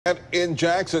In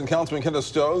Jackson, Councilman Kenneth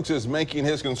Stokes is making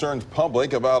his concerns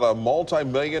public about a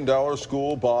multi-million-dollar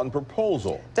school bond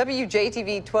proposal.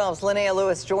 WJTV 12's Linnea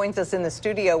Lewis joins us in the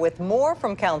studio with more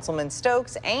from Councilman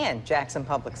Stokes and Jackson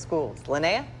Public Schools.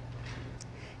 Linnea?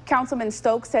 Councilman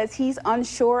Stokes says he's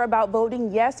unsure about voting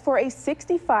yes for a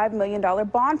 $65 million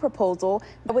bond proposal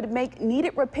that would make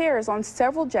needed repairs on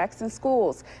several Jackson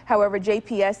schools. However,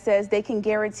 JPS says they can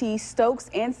guarantee Stokes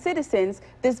and citizens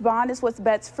this bond is what's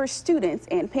best for students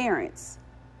and parents.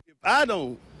 If I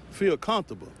don't feel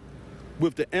comfortable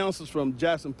with the answers from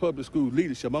Jackson Public School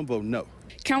leadership, I'm voting no.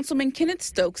 Councilman Kenneth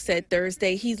Stokes said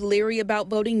Thursday he's leery about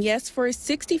voting yes for a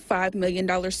 $65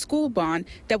 million school bond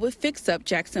that would fix up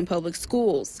Jackson Public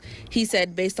Schools. He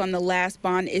said based on the last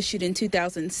bond issued in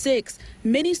 2006,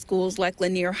 many schools like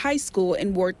Lanier High School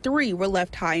in Ward 3 were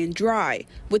left high and dry,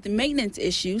 with maintenance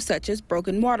issues such as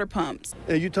broken water pumps.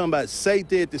 And you're talking about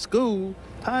safety at the school.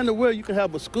 How in the world you can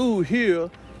have a school here,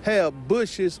 have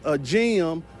bushes, a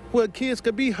gym, where kids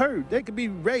could be hurt, they could be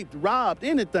raped, robbed,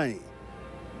 anything.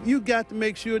 You got to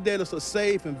make sure that it's a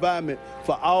safe environment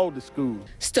for all the schools.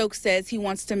 Stokes says he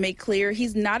wants to make clear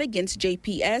he's not against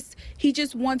JPS. He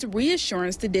just wants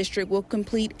reassurance the district will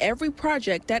complete every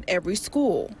project at every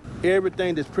school.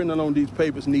 Everything that's printed on these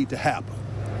papers needs to happen,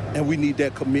 and we need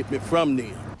that commitment from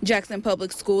them. Jackson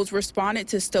Public Schools responded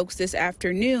to Stokes this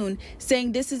afternoon,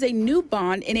 saying this is a new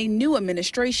bond in a new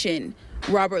administration.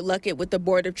 Robert Luckett with the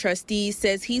Board of Trustees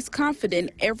says he's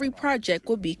confident every project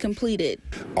will be completed.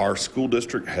 Our school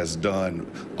district has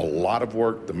done a lot of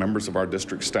work, the members of our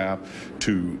district staff,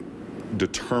 to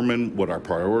determine what our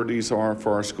priorities are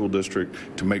for our school district,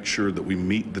 to make sure that we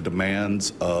meet the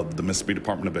demands of the Mississippi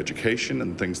Department of Education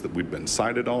and things that we've been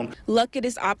cited on. Luckett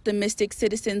is optimistic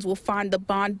citizens will find the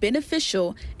bond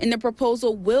beneficial and the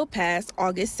proposal will pass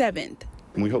August 7th.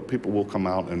 And we hope people will come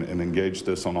out and engage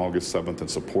this on August 7th and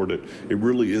support it. It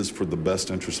really is for the best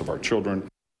interest of our children.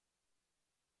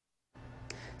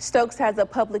 Stokes has a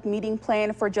public meeting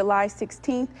planned for July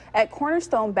 16th at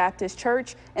Cornerstone Baptist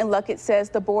Church, and Luckett says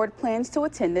the board plans to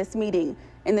attend this meeting.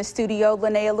 In the studio,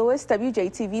 Linnea Lewis,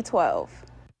 WJTV 12.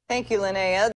 Thank you, Linnea.